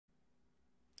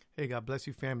Hey, God bless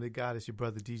you, family. God, it's your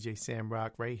brother DJ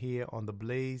SAMROCK right here on the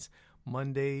Blaze,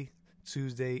 Monday,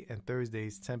 Tuesday, and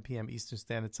Thursdays, 10 p.m. Eastern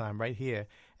Standard Time, right here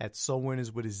at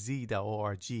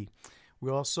wINNERZ.org.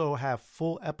 We also have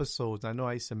full episodes. I know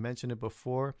I used to mention it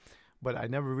before, but I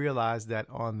never realized that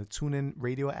on the TuneIn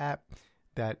radio app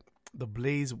that the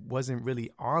Blaze wasn't really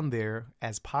on there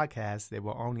as podcasts. They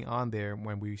were only on there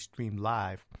when we streamed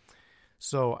live.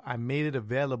 So I made it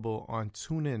available on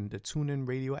TuneIn, the TuneIn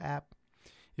radio app.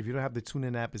 If you don't have the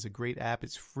TuneIn app, it's a great app.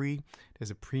 It's free.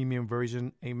 There's a premium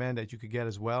version, amen, that you could get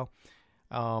as well.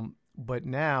 But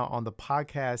now on the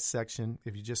podcast section,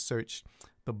 if you just search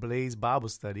the Blaze Bible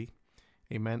Study,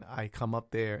 amen, I come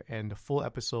up there and the full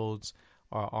episodes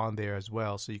are on there as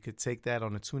well. So you could take that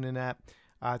on the TuneIn app,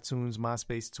 iTunes,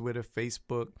 MySpace, Twitter,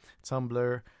 Facebook,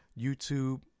 Tumblr,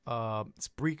 YouTube,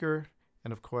 Spreaker,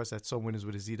 and of course at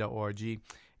wINNERZ.org.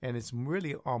 And it's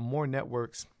really on more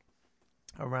networks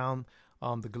around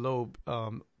the globe,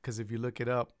 because if you look it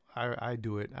up, I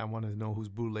do it. I want to know who's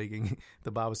bootlegging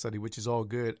the Bible study, which is all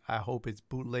good. I hope it's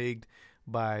bootlegged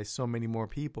by so many more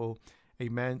people,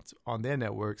 amen, on their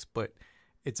networks, but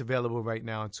it's available right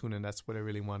now on TuneIn. That's what I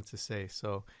really wanted to say.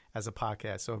 So as a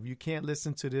podcast. So if you can't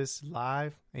listen to this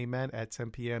live, amen, at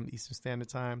 10 p.m. Eastern Standard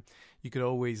Time, you could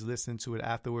always listen to it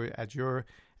afterward at your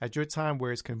time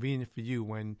where it's convenient for you,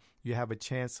 when you have a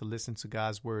chance to listen to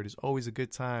God's word. It's always a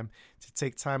good time to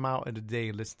take time out in the day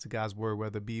and listen to God's word,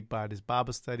 whether it be by this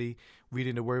Bible study,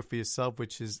 reading the word for yourself,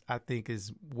 which is, I think,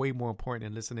 is way more important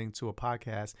than listening to a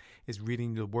podcast, is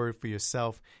reading the word for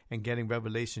yourself and getting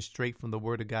revelation straight from the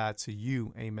word of God to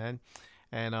you. Amen.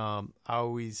 And I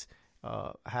always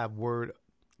have word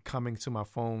coming to my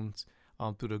phones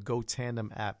through the Go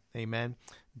Tandem app. Amen.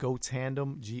 Go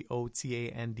Tandem,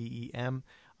 GOTANDEM.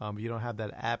 If you don't have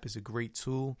that app, it's a great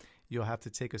tool. You'll have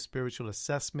to take a spiritual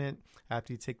assessment.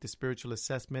 After you take the spiritual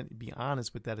assessment, be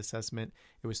honest with that assessment.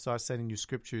 It will start sending you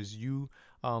scriptures. You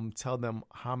tell them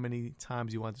how many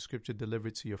times you want the scripture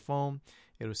delivered to your phone.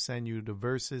 It will send you the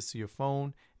verses to your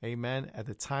phone. Amen. At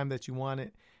the time that you want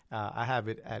it. I have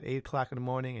it at 8 o'clock in the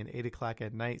morning and 8 o'clock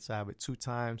at night. So I have it 2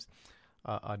 times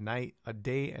a night, a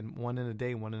day, and one in the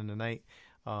day, one in the night.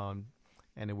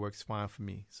 And it works fine for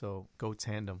me. So Go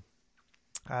Tandem.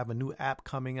 I have a new app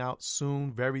coming out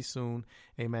soon, very soon.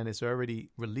 Amen. It's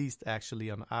already released, actually,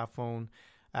 on iPhone,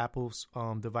 Apple's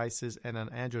devices, and on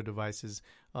Android devices.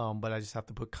 But I just have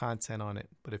to put content on it.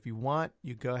 But if you want,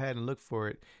 you go ahead and look for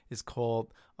it. It's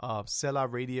called Selah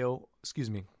Radio.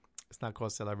 Excuse me. It's not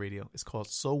called Selah Radio. It's called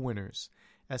wINNERZ.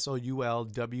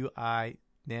 SOULWI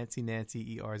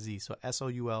Nancy ERZ. So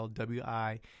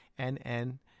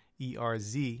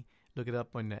SOULWINNERZ. Look it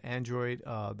up on the Android,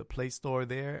 the Play Store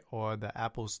there, or the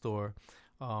Apple Store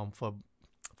for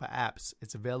apps.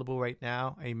 It's available right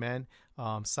now. Amen.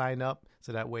 Sign up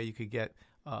so that way you could get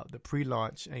the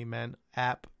pre-launch, amen,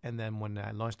 app. And then when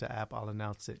I launch the app, I'll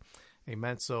announce it.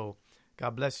 Amen. So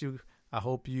God bless you. I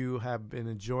hope you have been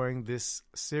enjoying this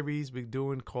series we're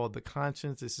doing called The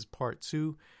Conscience. This is part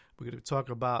 2. We're going to talk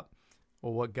about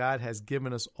what God has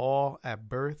given us all at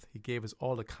birth. He gave us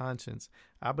all a conscience.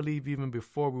 I believe even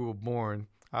before we were born,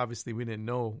 obviously we didn't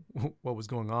know what was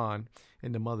going on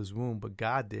in the mother's womb, but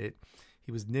God did.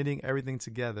 He was knitting everything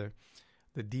together.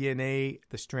 The DNA,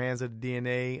 the strands of the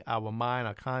DNA, our mind,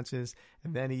 our conscience,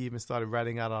 and then he even started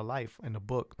writing out our life in a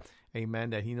book. Amen.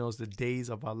 That he knows the days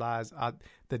of our lives.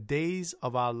 The days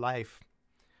of our life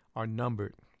are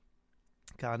numbered.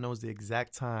 God knows the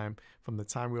exact time from the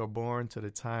time we were born to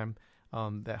the time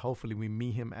that hopefully we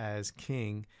meet him as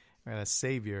King and as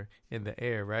Savior in the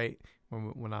air, right?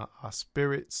 When our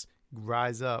spirits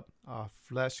rise up, our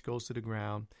flesh goes to the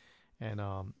ground, and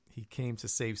he came to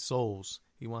save souls.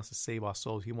 He wants to save our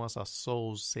souls. He wants our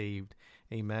souls saved.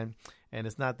 Amen. And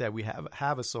it's not that we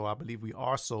have a soul. I believe we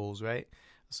are souls, right?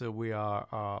 So we are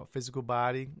a physical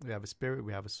body. We have a spirit.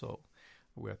 We have a soul.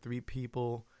 We are 3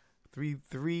 people,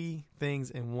 three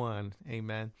things in one.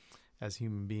 Amen. As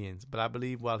human beings. But I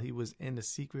believe while he was in the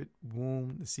secret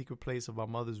womb, the secret place of our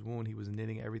mother's womb, he was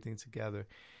knitting everything together.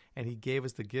 And he gave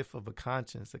us the gift of a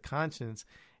conscience. The conscience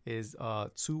is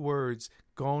 2 words.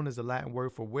 Gon is the Latin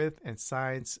word for with, and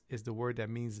science is the word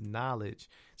that means knowledge.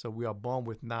 So we are born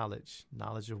with knowledge.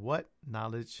 Knowledge of what?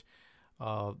 Knowledge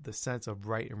of the sense of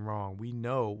right and wrong. We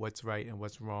know what's right and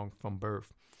what's wrong from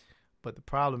birth. But the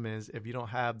problem is, if you don't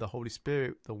have the Holy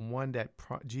Spirit, the one that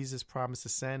Jesus promised to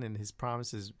send, and his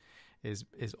promises is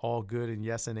all good and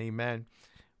yes and amen.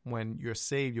 When you're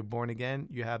saved, you're born again,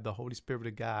 you have the Holy Spirit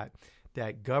of God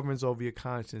that governs over your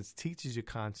conscience, teaches your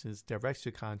conscience, directs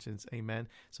your conscience. Amen.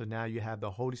 So now you have the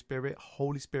Holy Spirit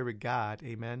God.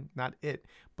 Amen. Not it,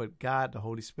 but God, the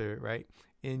Holy Spirit, right,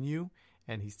 in you.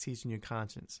 and he's teaching your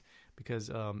conscience. Because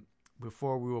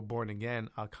before we were born again,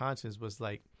 our conscience was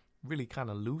like really kind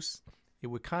of loose. It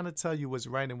would kind of tell you what's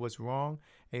right and what's wrong.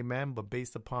 Amen. But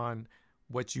based upon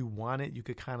what you wanted, you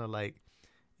could kind of like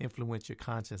influence your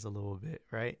conscience a little bit,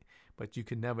 right? But you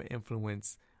could never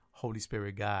influence Holy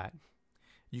Spirit God.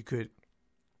 You could,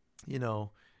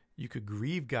 you could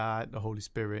grieve God, the Holy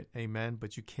Spirit, amen,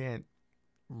 but you can't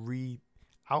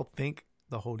outthink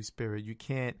the Holy Spirit. You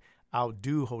can't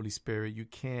outdo Holy Spirit. You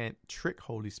can't trick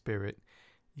Holy Spirit.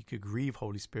 You could grieve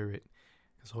Holy Spirit,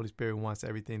 because Holy Spirit wants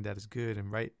everything that is good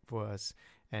and right for us.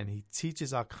 And he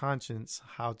teaches our conscience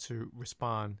how to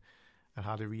respond and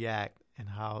how to react and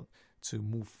how to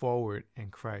move forward in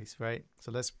Christ, right?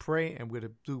 So let's pray, and we're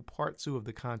going to do part 2 of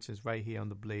the conscience right here on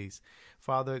the Blaze.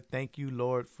 Father, thank you,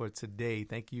 Lord, for today.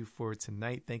 Thank you for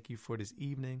tonight. Thank you for this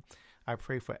evening. I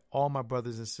pray for all my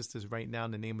brothers and sisters right now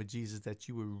in the name of Jesus, that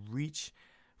you would reach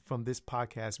from this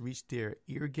podcast, reach their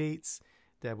ear gates,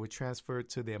 that would transfer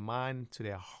to their mind, to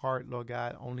their heart, Lord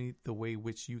God, only the way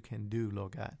which you can do,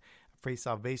 Lord God. Pray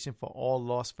salvation for all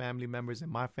lost family members in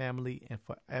my family, and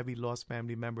for every lost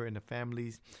family member in the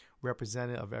families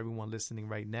represented of everyone listening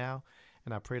right now.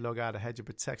 And I pray, Lord God, a hedge of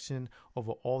protection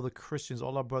over all the Christians,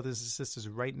 all our brothers and sisters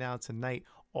right now, tonight,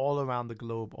 all around the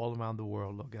globe, all around the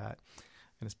world, Lord God,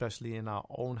 and especially in our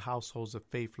own households of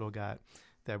faith, Lord God,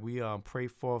 that we pray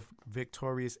for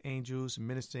victorious angels,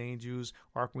 minister angels,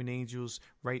 archangel angels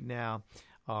right now.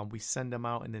 We send them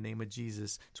out in the name of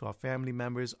Jesus to our family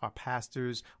members, our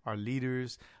pastors, our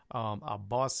leaders, our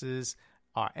bosses,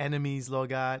 our enemies,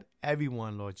 Lord God,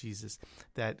 everyone, Lord Jesus,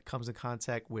 that comes in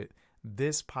contact with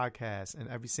this podcast, and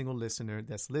every single listener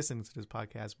that's listening to this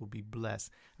podcast will be blessed.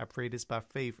 I pray this by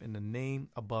faith in the name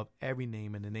above every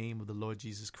name, in the name of the Lord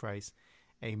Jesus Christ.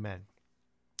 Amen.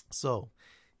 So,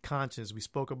 conscience, we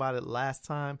spoke about it last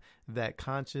time, that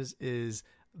conscience is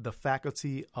the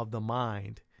faculty of the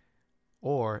mind,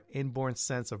 or inborn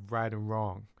sense of right and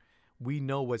wrong. We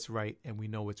know what's right and we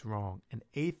know what's wrong. And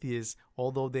atheists,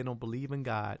 although they don't believe in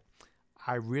God,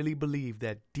 I really believe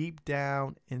that deep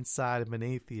down inside of an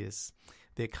atheist,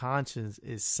 their conscience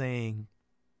is saying,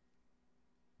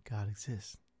 God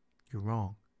exists. You're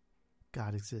wrong.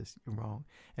 God exists. You're wrong.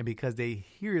 And because they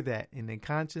hear that in their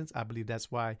conscience, I believe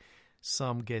that's why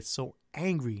some get so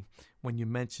angry when you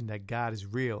mention that God is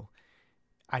real.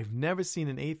 I've never seen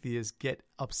an atheist get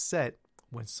upset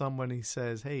when somebody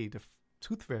says, hey, the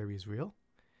tooth fairy is real.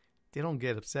 They don't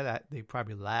get upset. They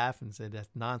probably laugh and say that's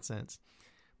nonsense.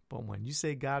 But when you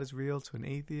say God is real to an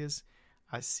atheist,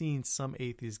 I've seen some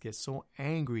atheists get so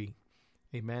angry.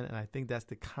 Amen. And I think that's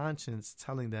the conscience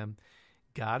telling them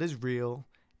God is real,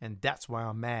 and that's why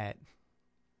I'm mad.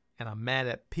 And I'm mad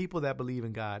at people that believe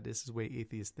in God. This is the way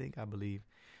atheists think, I believe.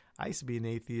 I used to be an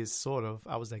atheist, sort of.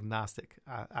 I was agnostic.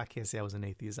 I can't say I was an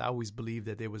atheist. I always believed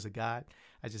that there was a God.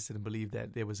 I just didn't believe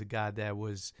that there was a God that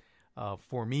was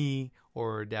for me,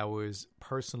 or that was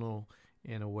personal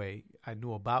in a way. I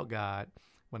knew about God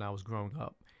when I was growing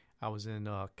up. I was in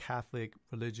a Catholic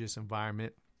religious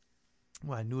environment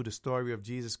where I knew the story of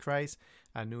Jesus Christ.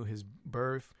 I knew his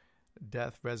birth,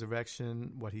 death,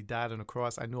 resurrection, what he died on the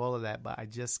cross. I knew all of that, but I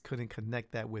just couldn't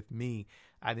connect that with me.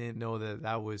 I didn't know that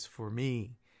that was for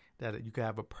me, that you could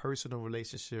have a personal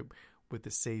relationship with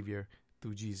the Savior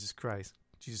through Jesus Christ.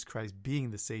 Jesus Christ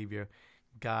being the Savior,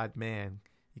 God-man.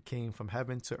 He came from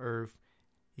heaven to earth.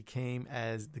 He came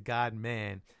as the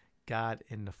God-man, God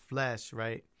in the flesh,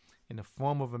 right? In the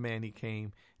form of a man, he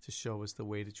came to show us the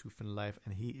way, the truth, and the life.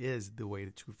 And he is the way,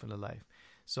 the truth, and the life.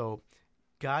 So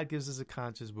God gives us a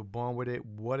conscience. We're born with it.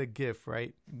 What a gift,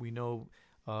 right? We know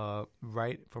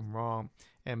right from wrong.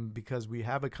 And because we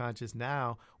have a conscience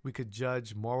now, we could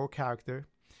judge moral character.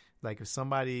 Like if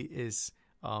somebody is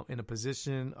in a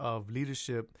position of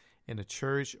leadership in a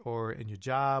church or in your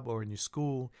job or in your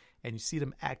school, and you see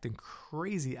them acting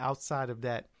crazy outside of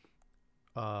that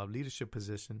leadership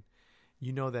position,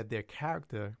 you know that their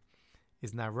character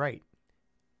is not right.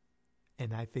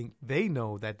 And I think they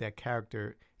know that their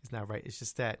character is not right. It's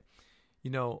just that, you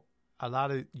know, a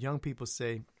lot of young people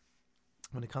say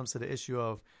when it comes to the issue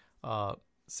of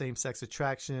same-sex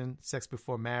attraction, sex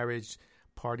before marriage,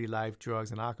 party life,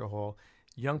 drugs, and alcohol,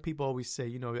 young people always say,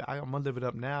 you know, I'm going to live it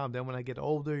up now. Then when I get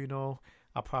older, you know,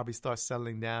 I'll probably start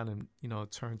settling down and, you know,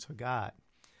 turn to God.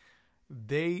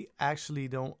 They actually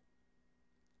don't.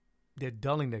 They're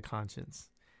dulling their conscience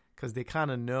because they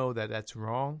kind of know that that's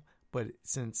wrong. But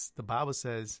since the Bible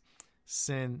says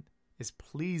sin is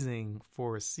pleasing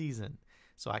for a season,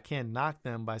 so I can't knock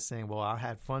them by saying, well, I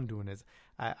had fun doing this.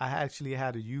 I actually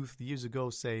had a youth years ago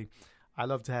say, I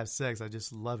love to have sex. I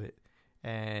just love it.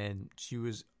 And she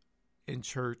was in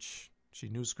church. She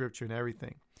knew scripture and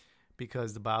everything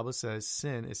because the Bible says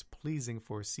sin is pleasing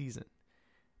for a season,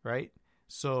 right?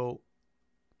 So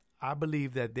I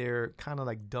believe that they're kind of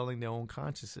like dulling their own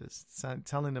consciences,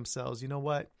 telling themselves, you know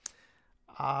what?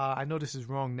 I know this is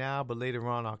wrong now, but later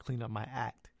on I'll clean up my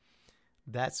act.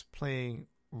 That's playing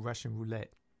Russian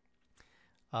roulette.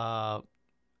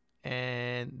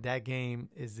 And that game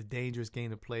is a dangerous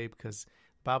game to play because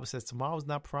the Bible says tomorrow's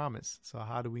not promised. So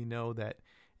how do we know that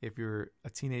if you're a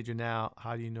teenager now,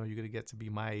 how do you know you're going to get to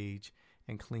be my age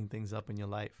and clean things up in your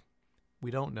life? We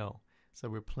don't know. So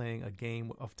we're playing a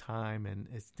game of time, and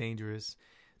it's dangerous.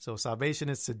 So salvation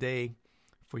is today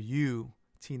for you,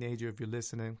 teenager, if you're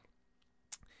listening.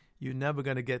 You're never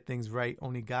going to get things right.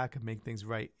 Only God can make things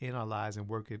right in our lives and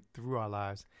work it through our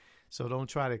lives. So don't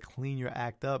try to clean your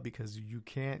act up because you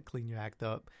can't clean your act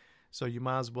up. So you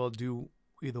might as well do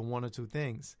either one or two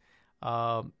things.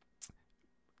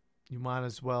 You might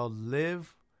as well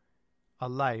live a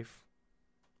life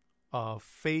of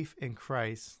faith in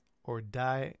Christ, or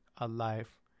die a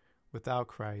life without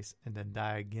Christ and then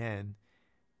die again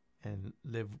and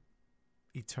live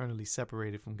eternally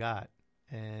separated from God.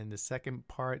 And the second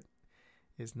part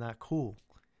is not cool.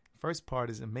 First part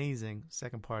is amazing.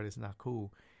 Second part is not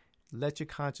cool. Let your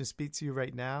conscience speak to you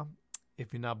right now.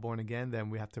 If you're not born again, then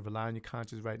we have to rely on your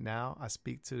conscience right now. I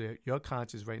speak to your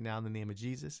conscience right now in the name of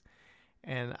Jesus.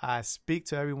 And I speak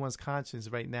to everyone's conscience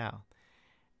right now.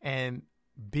 And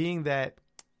being that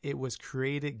it was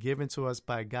created, given to us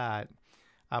by God,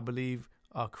 I believe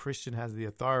a Christian has the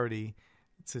authority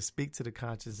to speak to the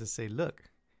conscience and say, look,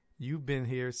 you've been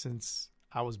here since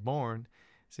I was born,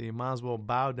 so you might as well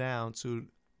bow down to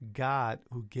God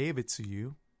who gave it to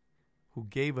you, who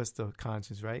gave us the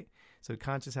conscience, right? So the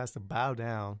conscience has to bow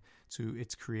down to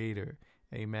its creator,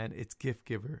 amen, its gift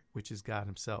giver, which is God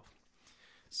himself.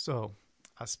 So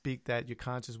I speak that your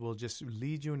conscience will just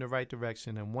lead you in the right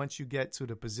direction. And once you get to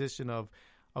the position of,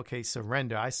 okay,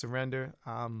 surrender, I surrender,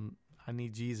 I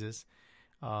need Jesus,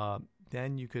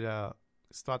 then you could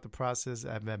start the process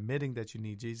of admitting that you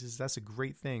need Jesus. That's a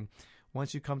great thing.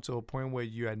 Once you come to a point where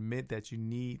you admit that you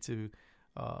need to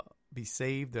be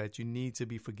saved, that you need to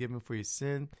be forgiven for your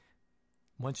sin,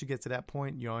 once you get to that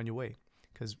point, you're on your way,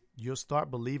 because you'll start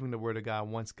believing the word of God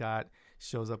once God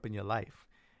shows up in your life.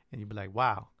 And you'll be like,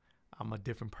 wow, I'm a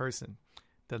different person.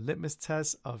 The litmus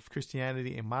test of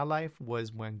Christianity in my life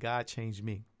was when God changed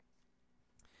me.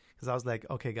 Because I was like,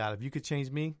 okay, God, if you could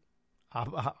change me,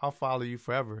 I'll follow you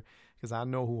forever, because I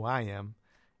know who I am,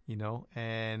 you know.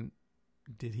 And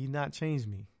did he not change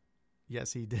me?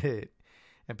 Yes, he did.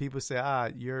 And people say,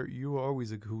 you were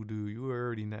always a cool dude. You're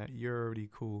already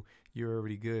cool. You're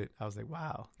already good. I was like,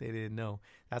 wow, they didn't know.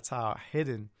 That's how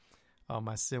hidden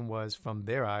my sin was from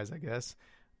their eyes, I guess,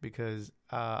 because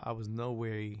I was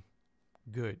nowhere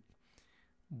good.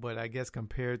 But I guess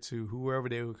compared to whoever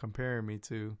they were comparing me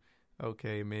to,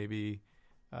 okay, maybe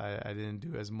I didn't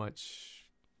do as much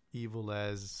evil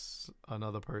as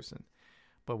another person.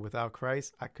 But without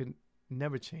Christ, I could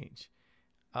never change.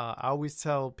 I always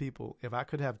tell people, if I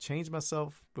could have changed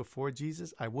myself before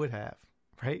Jesus, I would have,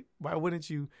 right? Why wouldn't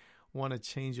you want to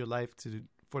change your life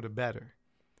for the better?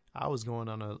 I was going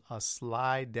on a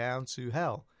slide down to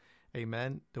hell,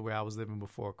 amen, the way I was living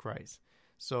before Christ.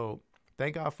 So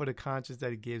thank God for the conscience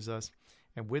that he gives us.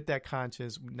 And with that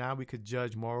conscience, now we could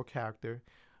judge moral character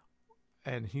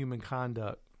and human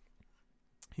conduct.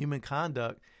 Human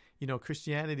conduct,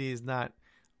 Christianity is not,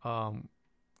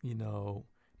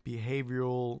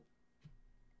 behavioral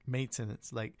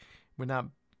maintenance. Like, we're not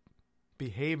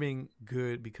behaving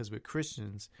good because we're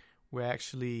Christians. We're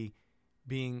actually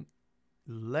being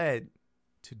led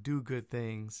to do good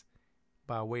things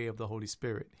by way of the Holy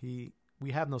Spirit. We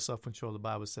have no self-control, the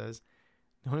Bible says.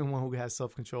 The only one who has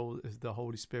self-control is the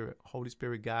Holy Spirit. Holy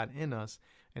Spirit, God in us,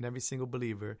 and every single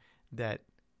believer,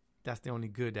 that's the only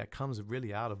good that comes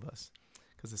really out of us.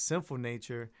 Because the sinful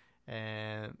nature,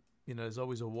 and there's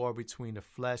always a war between the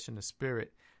flesh and the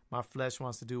spirit. My flesh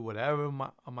wants to do whatever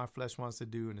my flesh wants to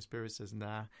do, and the spirit says,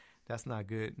 nah, that's not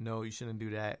good. No, you shouldn't do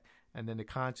that. And then the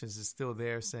conscience is still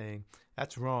there saying,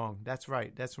 that's wrong, that's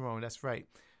right, that's wrong, that's right.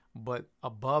 But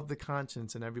above the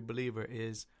conscience and every believer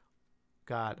is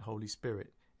God, Holy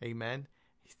Spirit. Amen.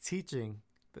 He's teaching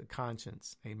the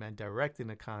conscience. Amen. Directing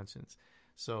the conscience.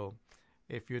 So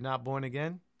if you're not born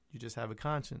again, you just have a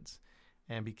conscience.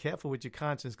 And be careful with your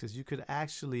conscience, because you could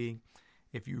actually,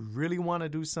 if you really want to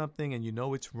do something and you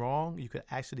know it's wrong, you could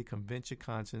actually convince your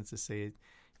conscience to say,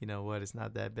 you know what, it's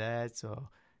not that bad. So,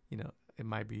 it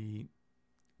might be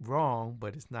wrong,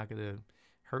 but it's not going to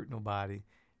hurt nobody.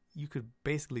 You could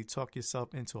basically talk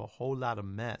yourself into a whole lot of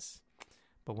mess.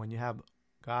 But when you have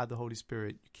God, the Holy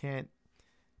Spirit, you can't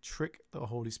trick the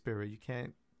Holy Spirit. You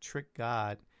can't trick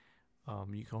God,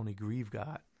 you can only grieve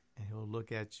God. And he'll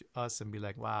look at us and be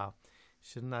like, wow,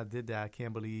 shouldn't I did that? I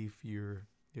can't believe you're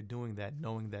doing that,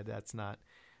 knowing that that's not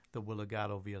the will of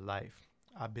God over your life.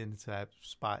 I've been to that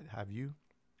spot. Have you?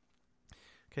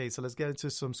 Okay, so let's get into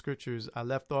some scriptures. I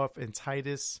left off in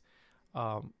Titus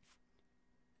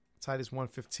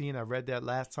 1:15. I read that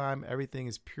last time. Everything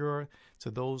is pure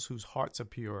to those whose hearts are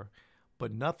pure,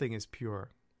 but nothing is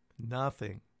pure.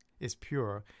 Nothing is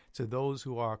pure to those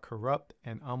who are corrupt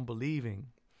and unbelieving,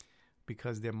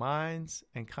 because their minds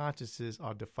and consciences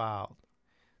are defiled.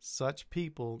 Such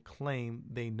people claim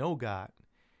they know God.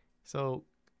 So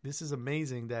this is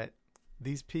amazing that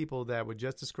these people that were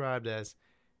just described as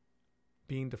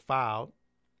being defiled,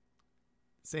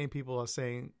 same people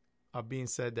are being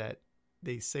said that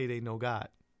they say they know God,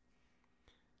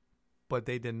 but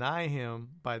they deny him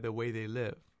by the way they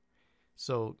live.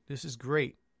 So this is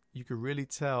great. You can really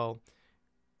tell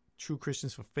true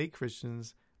Christians from fake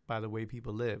Christians by the way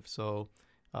people live. So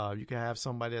you can have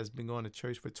somebody that's been going to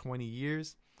church for 20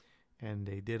 years and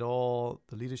they did all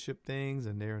the leadership things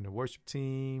and they're in the worship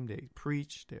team, they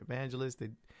preach, they're evangelists, they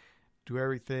do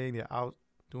everything. They're out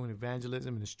doing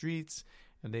evangelism in the streets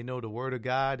and they know the word of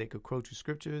God. They could quote you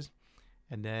scriptures.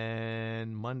 And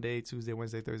then Monday, Tuesday,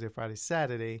 Wednesday, Thursday, Friday,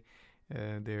 Saturday,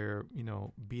 they're,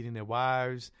 beating their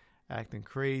wives, acting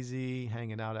crazy,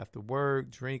 hanging out after work,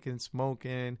 drinking,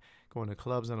 smoking, going to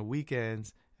clubs on the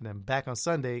weekends. And then back on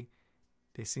Sunday,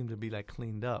 they seem to be like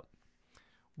cleaned up.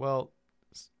 Well,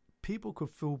 people could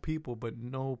fool people, but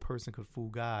no person could fool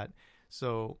God.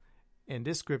 So in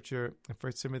this scripture, in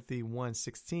 1 Timothy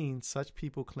 1:16, such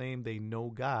people claim they know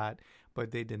God,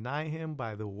 but they deny him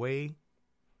by the way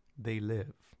they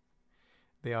live.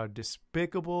 They are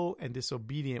despicable and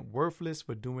disobedient, worthless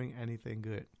for doing anything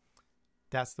good.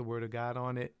 That's the word of God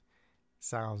on it.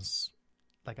 Sounds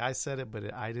like I said it,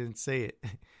 but I didn't say it.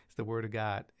 It's the word of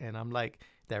God. And I'm like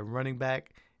that running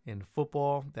back in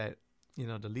football, that,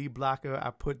 the lead blocker.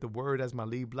 I put the word as my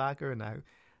lead blocker and I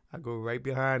go right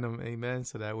behind them. Amen.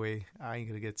 So that way I ain't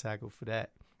going to get tackled for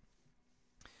that.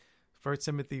 1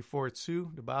 Timothy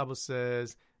 4:2, the Bible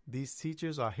says, these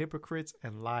teachers are hypocrites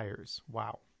and liars.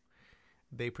 Wow.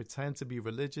 They pretend to be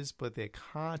religious, but their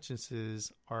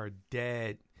consciences are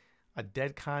dead. A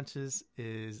dead conscience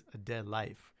is a dead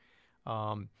life.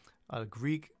 A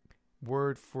Greek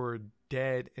word for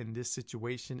dead in this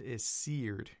situation is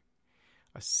seared.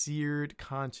 A seared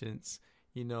conscience.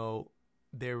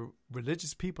 There are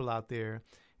religious people out there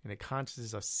and their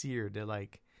consciences are seared. They're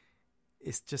like,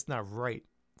 it's just not right.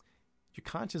 Your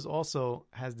conscience also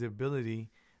has the ability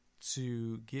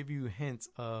to give you hints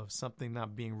of something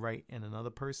not being right in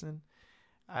another person.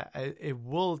 It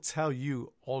will tell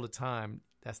you all the time,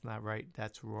 that's not right,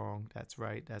 that's wrong, that's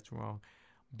right, that's wrong.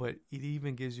 But it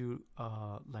even gives you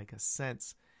like a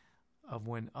sense of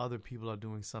when other people are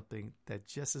doing something that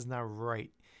just is not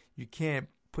right. You can't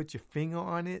put your finger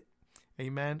on it,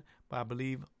 amen, but I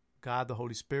believe God the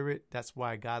Holy Spirit, that's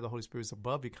why God the Holy Spirit is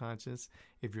above your conscience.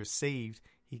 If you're saved,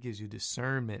 he gives you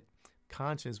discernment.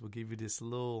 Conscience will give you this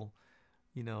little,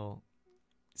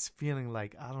 this feeling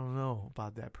like, I don't know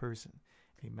about that person.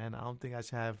 Amen. I don't think I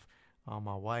should have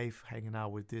my wife hanging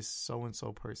out with this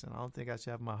so-and-so person. I don't think I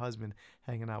should have my husband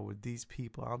hanging out with these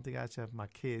people. I don't think I should have my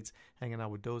kids hanging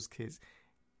out with those kids.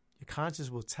 Your conscience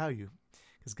will tell you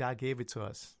because God gave it to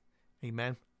us.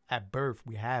 Amen. At birth,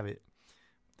 we have it.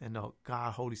 Then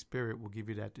God, Holy Spirit will give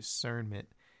you that discernment.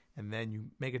 And then you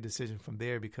make a decision from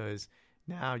there because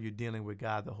now you're dealing with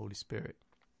God, the Holy Spirit.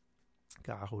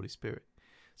 God, Holy Spirit.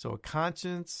 So a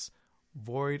conscience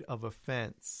void of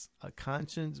offense. A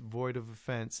conscience void of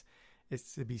offense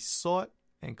is to be sought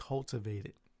and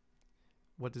cultivated.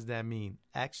 What does that mean?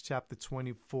 Acts chapter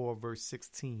 24, verse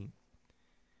 16.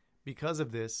 Because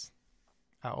of this,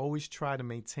 I always try to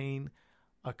maintain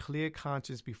a clear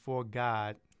conscience before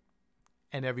God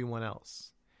and everyone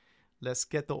else. Let's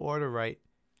get the order right.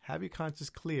 Have your conscience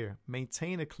clear.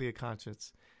 Maintain a clear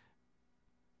conscience.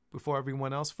 Before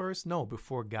everyone else first? No,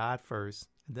 before God first,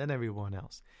 and then everyone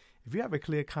else. If you have a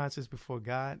clear conscience before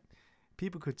God,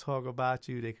 people could talk about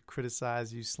you. They could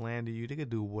criticize you, slander you. They could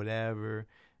do whatever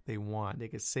they want. They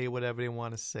could say whatever they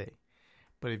want to say.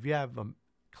 But if you have a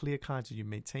clear conscience, you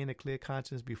maintain a clear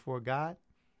conscience before God,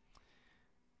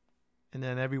 and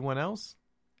then everyone else,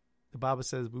 the Bible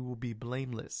says we will be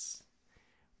blameless.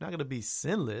 We're not going to be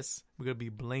sinless. We're going to be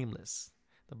blameless.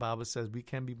 The Bible says we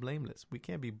can be blameless. We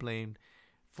can't be blamed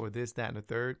for this, that, and the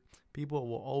third. People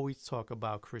will always talk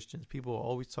about Christians. People will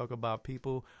always talk about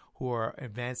people who are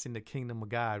advancing the kingdom of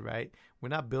God, right? We're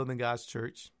not building God's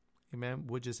church. Amen.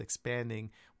 We're just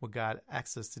expanding what God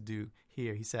asks us to do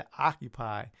here. He said,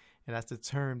 occupy And that's the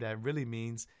term that really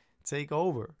means take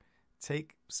over.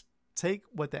 Take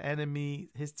what the enemy,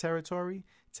 his territory,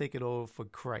 take it over for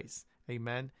Christ.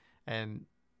 Amen. And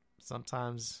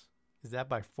sometimes, is that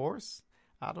by force?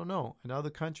 I don't know. In other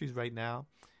countries right now,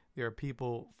 there are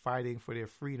people fighting for their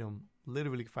freedom,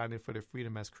 literally fighting for their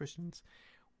freedom as Christians.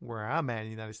 Where I'm at in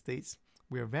the United States,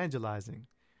 we're evangelizing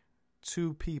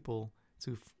to people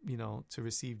to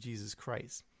receive Jesus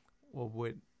Christ, or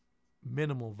with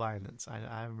minimal violence. I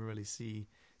haven't really seen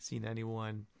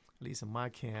anyone, at least in my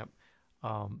camp,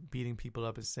 beating people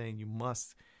up and saying you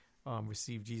must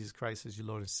receive Jesus Christ as your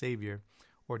Lord and Savior,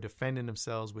 or defending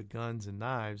themselves with guns and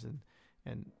knives and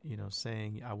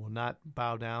saying I will not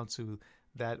bow down to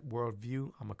that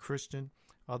worldview. I'm a Christian.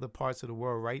 Other parts of the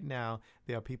world right now,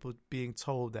 there are people being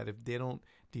told that if they don't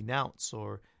denounce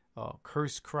or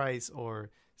curse Christ or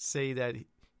say that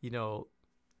they no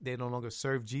longer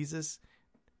serve Jesus,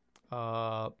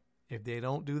 if they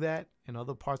don't do that, in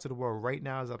other parts of the world right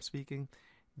now as I'm speaking,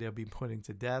 they'll be put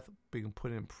to death, being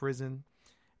put in prison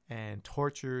and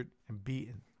tortured and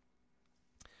beaten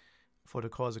for the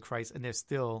cause of Christ, and they're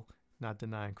still not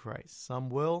denying Christ. Some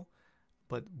will,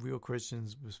 but real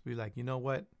Christians will be like, you know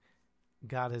what?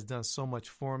 God has done so much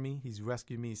for me. He's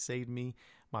rescued me, saved me.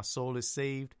 My soul is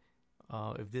saved.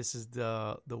 If this is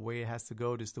the way it has to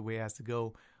go, this is the way it has to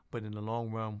go. But in the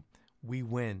long run, we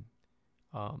win.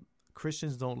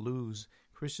 Christians don't lose.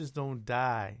 Christians don't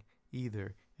die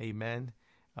either. Amen.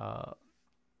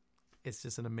 It's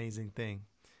just an amazing thing,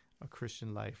 a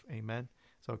Christian life. Amen.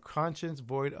 So conscience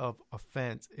void of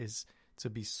offense is to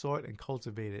be sought and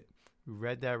cultivated. We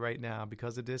read that right now.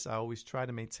 Because of this, I always try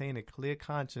to maintain a clear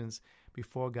conscience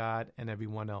before God and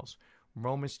everyone else.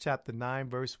 Romans chapter 9,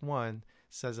 verse 1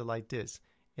 says it like this: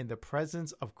 in the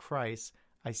presence of Christ,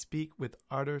 I speak with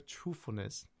utter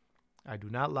truthfulness. I do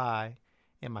not lie,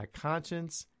 and my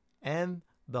conscience and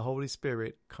the Holy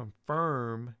Spirit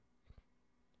confirm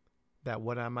that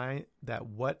what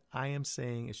I am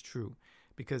saying is true.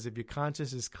 Because if your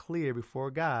conscience is clear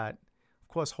before God, of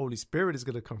course, Holy Spirit is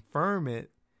going to confirm it,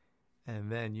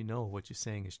 and then you know what you're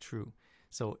saying is true.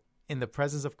 So in the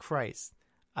presence of Christ,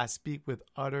 I speak with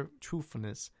utter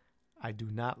truthfulness. I do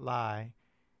not lie.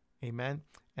 Amen.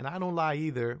 And I don't lie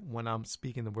either when I'm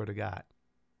speaking the word of God.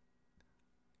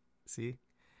 See?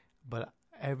 But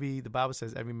the Bible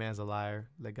says every man's a liar.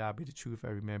 Let God be the truth.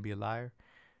 Every man be a liar.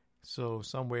 So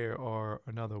somewhere or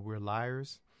another, we're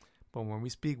liars. But when we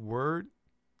speak word,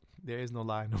 there is no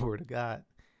lie in the word of God.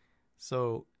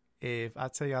 So if I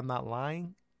tell you I'm not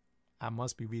lying, I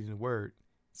must be reading the word.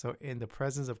 So in the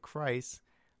presence of Christ,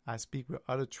 I speak with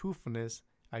utter truthfulness.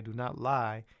 I do not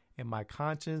lie. And my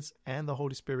conscience and the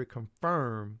Holy Spirit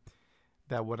confirm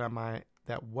that what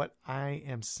I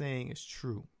am saying is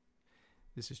true.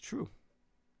 This is true,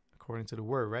 according to the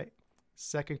word, right?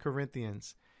 2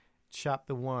 Corinthians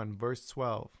chapter 1, verse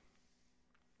 12.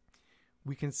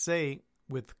 We can say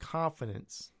with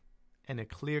confidence and a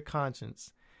clear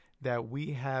conscience that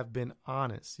we have been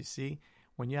honest. You see,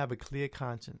 when you have a clear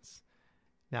conscience,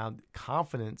 now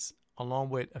confidence along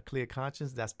with a clear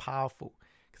conscience, that's powerful,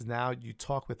 because now you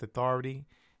talk with authority.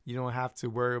 You don't have to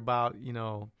worry about,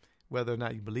 whether or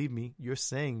not you believe me. You're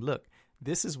saying, look,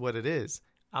 this is what it is.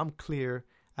 I'm clear.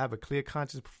 I have a clear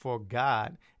conscience before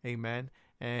God. Amen.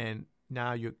 And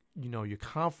now you're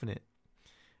confident.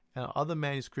 And other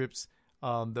manuscripts,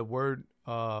 the word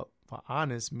for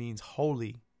honest means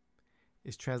holy.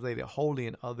 It's translated holy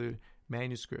in other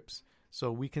manuscripts.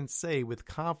 So we can say with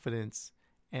confidence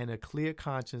and a clear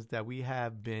conscience that we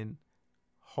have been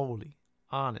holy,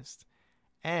 honest,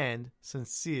 and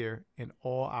sincere in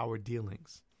all our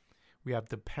dealings. We have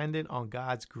depended on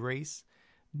God's grace,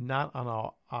 not on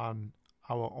our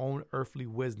own earthly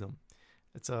wisdom.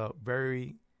 It's a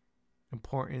very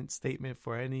important statement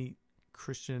for any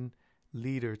Christian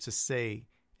leader to say,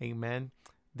 amen,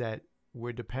 that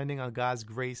we're depending on God's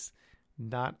grace,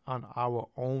 not on our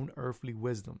own earthly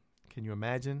wisdom. Can you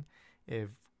imagine if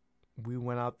we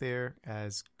went out there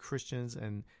as Christians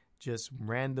and just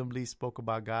randomly spoke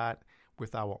about God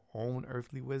with our own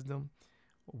earthly wisdom?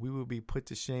 We would be put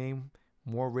to shame,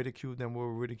 more ridiculed than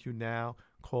we're ridiculed now,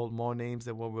 called more names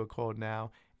than what we're called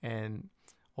now, and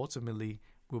ultimately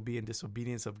we'll be in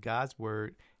disobedience of God's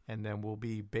word, and then we'll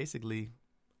be basically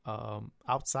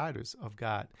outsiders of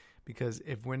God. Because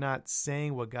if we're not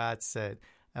saying what God said,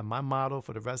 and my motto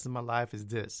for the rest of my life is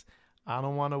this: I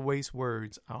don't want to waste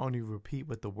words. I only repeat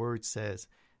what the word says.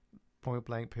 Point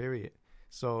blank, period.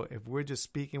 So if we're just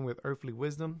speaking with earthly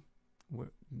wisdom,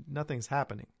 nothing's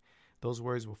happening. Those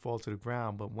words will fall to the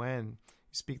ground. But when you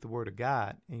speak the word of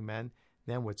God, amen,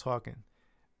 then we're talking.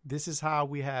 This is how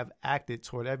we have acted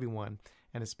toward everyone,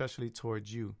 and especially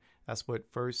towards you. That's what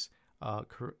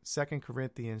Second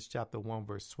Corinthians chapter 1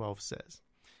 verse 12 says.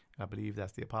 I believe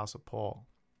that's the Apostle Paul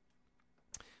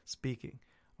speaking.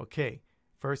 Okay,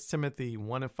 1 Timothy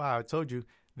 1 and 5. I told you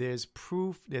there's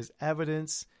proof, there's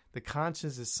evidence. The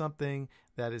conscience is something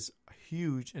that is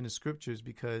huge in the scriptures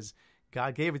because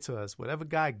God gave it to us. Whatever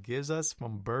God gives us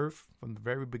from birth, from the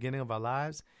very beginning of our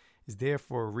lives, is there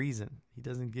for a reason. He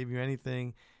doesn't give you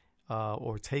anything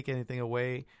or take anything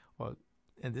away.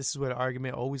 And this is where the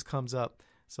argument always comes up.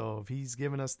 So if he's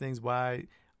giving us things, why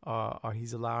are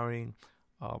he's allowing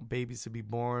babies to be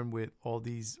born with all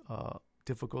these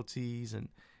difficulties and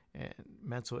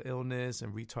mental illness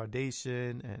and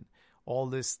retardation and all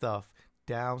this stuff,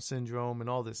 Down syndrome and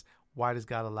all this? Why does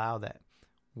God allow that?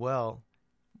 Well,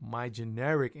 my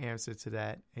generic answer to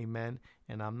that, amen,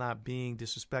 and I'm not being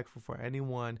disrespectful for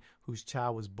anyone whose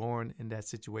child was born in that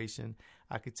situation.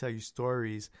 I could tell you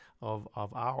stories of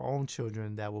our own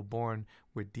children that were born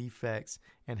with defects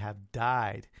and have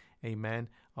died, amen.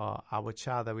 Our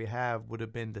child that we have would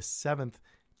have been the 7th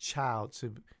child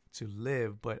to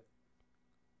live, but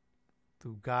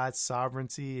through God's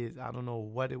sovereignty, I don't know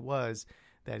what it was,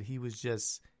 that he was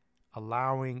just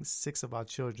allowing 6 of our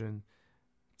children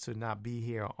to not be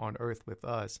here on earth with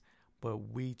us. But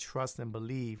we trust and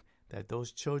believe that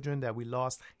those children that we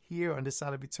lost here on this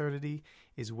side of eternity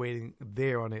is waiting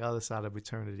there on the other side of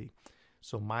eternity.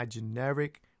 So my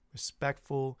generic,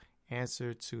 respectful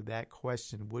answer to that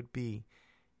question would be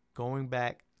going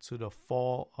back to the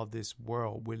fall of this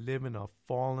world. We live in a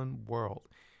fallen world.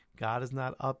 God is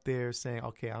not up there saying,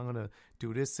 okay, I'm going to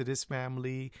do this to this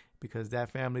family because that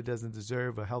family doesn't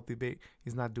deserve a healthy baby.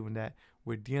 He's not doing that.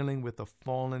 We're dealing with a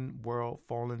fallen world,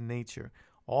 fallen nature.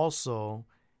 Also,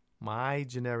 my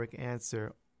generic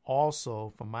answer,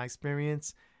 also from my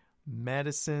experience,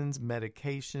 medicines,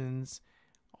 medications,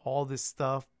 all this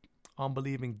stuff,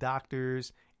 unbelieving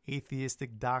doctors,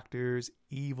 atheistic doctors,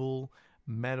 evil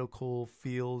medical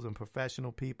fields and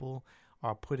professional people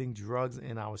are putting drugs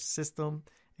in our system,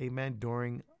 amen,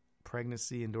 during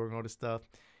pregnancy and during all this stuff,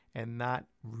 and not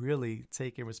really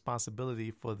taking responsibility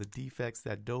for the defects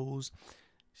that those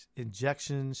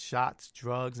injections, shots,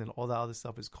 drugs, and all that other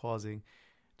stuff is causing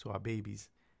to our babies.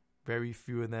 Very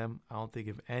few of them, I don't think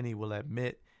if any, will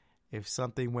admit if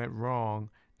something went wrong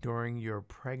during your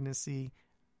pregnancy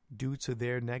due to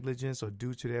their negligence or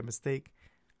due to their mistake.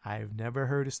 I've never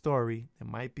heard a story. There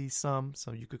might be some,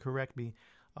 so you could correct me,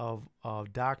 of a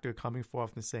doctor coming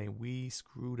forth and saying, we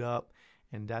screwed up,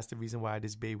 and that's the reason why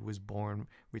this baby was born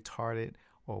retarded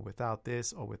or without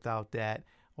this or without that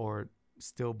or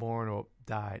stillborn or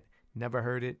died. Never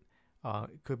heard it.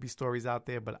 It could be stories out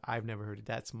there, but I've never heard it.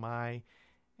 That's my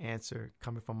answer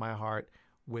coming from my heart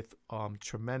with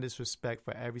tremendous respect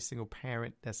for every single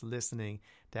parent that's listening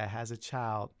that has a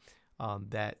child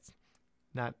that's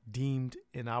not deemed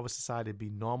in our society to be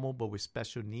normal, but with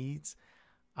special needs.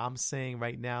 I'm saying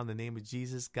right now in the name of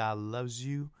Jesus, God loves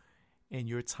you in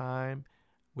your time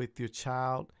with your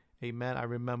child. Amen. I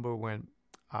remember when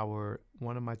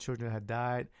one of my children had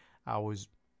died, I was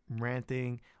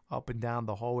ranting up and down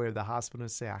the hallway of the hospital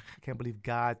and saying, I can't believe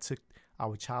God took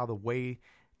our child away.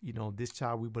 You know, this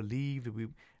child we believed.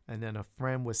 And then a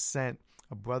friend was sent,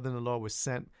 a brother-in-law was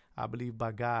sent, I believe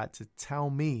by God, to tell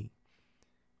me,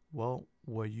 well,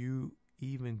 were you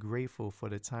even grateful for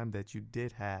the time that you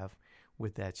did have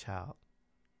with that child?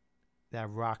 That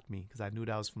rocked me because I knew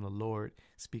that was from the Lord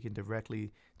speaking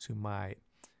directly to my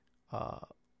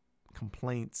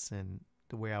complaints and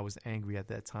the way I was angry at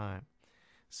that time.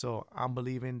 So I'm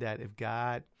believing that if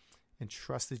God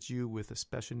entrusted you with a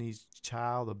special needs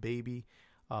child, a baby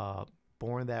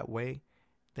born that way,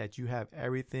 that you have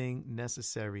everything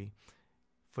necessary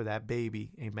for that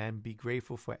baby. Amen. Be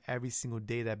grateful for every single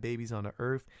day that baby's on the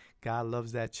earth. God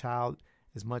loves that child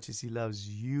as much as he loves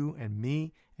you and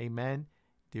me. Amen.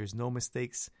 There's no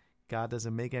mistakes. God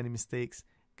doesn't make any mistakes.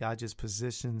 God just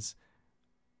positions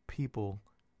people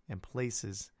and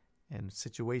places and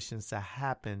situations to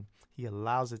happen. He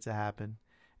allows it to happen.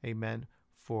 Amen.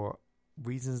 For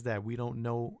reasons that we don't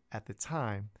know at the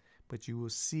time, but you will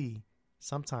see,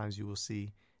 sometimes you will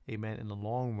see, amen, in the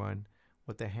long run,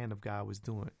 what the hand of God was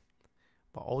doing.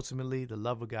 But ultimately, the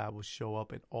love of God will show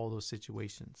up in all those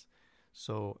situations.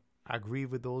 So I agree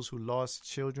with those who lost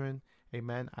children.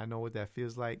 Amen. I know what that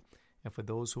feels like. And for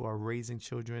those who are raising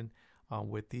children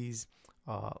with these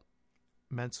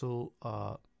mental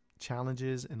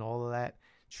challenges and all of that,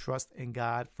 trust in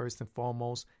God first and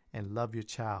foremost and love your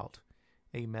child.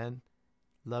 Amen.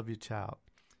 Love your child.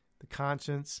 The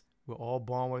conscience, we're all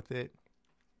born with it.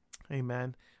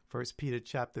 Amen. 1 Peter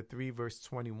chapter 3, verse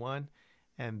 21.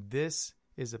 And this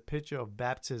is a picture of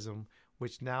baptism,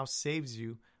 which now saves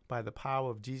you by the power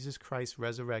of Jesus Christ's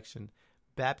resurrection.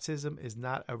 Baptism is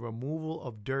not a removal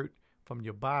of dirt from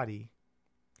your body.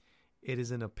 It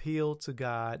is an appeal to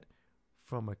God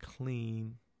from a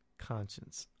clean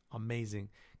conscience. Amazing.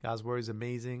 God's word is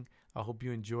amazing. I hope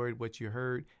you enjoyed what you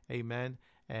heard. Amen.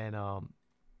 And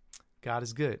God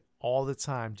is good all the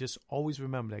time. Just always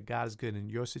remember that God is good in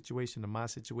your situation, in my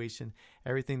situation,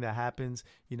 everything that happens.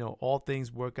 All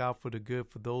things work out for the good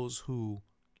for those who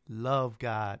love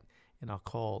God and are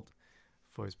called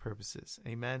for his purposes.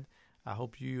 Amen. I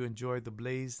hope you enjoyed the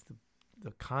blaze,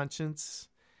 the conscience.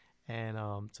 And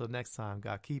till next time,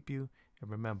 God keep you. And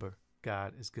remember,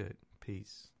 God is good.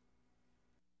 Peace.